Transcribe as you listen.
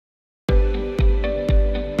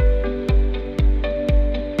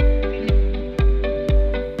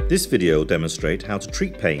This video will demonstrate how to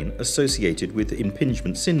treat pain associated with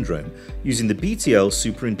impingement syndrome using the BTL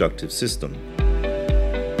superinductive system.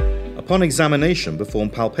 Upon examination, perform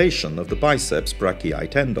palpation of the biceps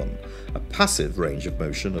brachii tendon, a passive range of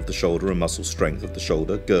motion of the shoulder and muscle strength of the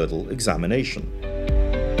shoulder girdle examination.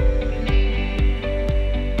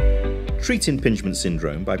 Treat impingement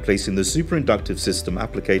syndrome by placing the superinductive system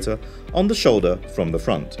applicator on the shoulder from the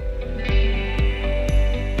front.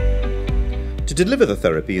 To deliver the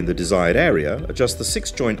therapy in the desired area, adjust the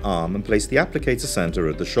 6-joint arm and place the applicator center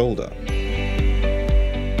at the shoulder.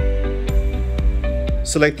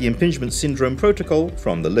 Select the impingement syndrome protocol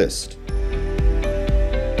from the list.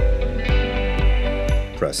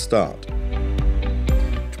 Press Start.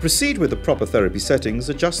 To proceed with the proper therapy settings,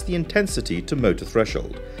 adjust the intensity to motor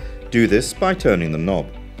threshold. Do this by turning the knob.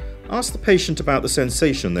 Ask the patient about the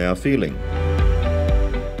sensation they are feeling.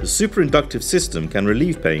 The superinductive system can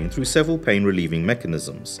relieve pain through several pain-relieving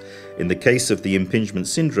mechanisms. In the case of the impingement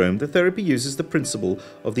syndrome, the therapy uses the principle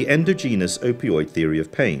of the endogenous opioid theory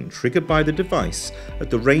of pain, triggered by the device at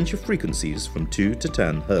the range of frequencies from 2 to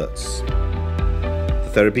 10 Hz.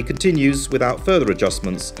 The therapy continues without further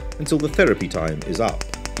adjustments until the therapy time is up.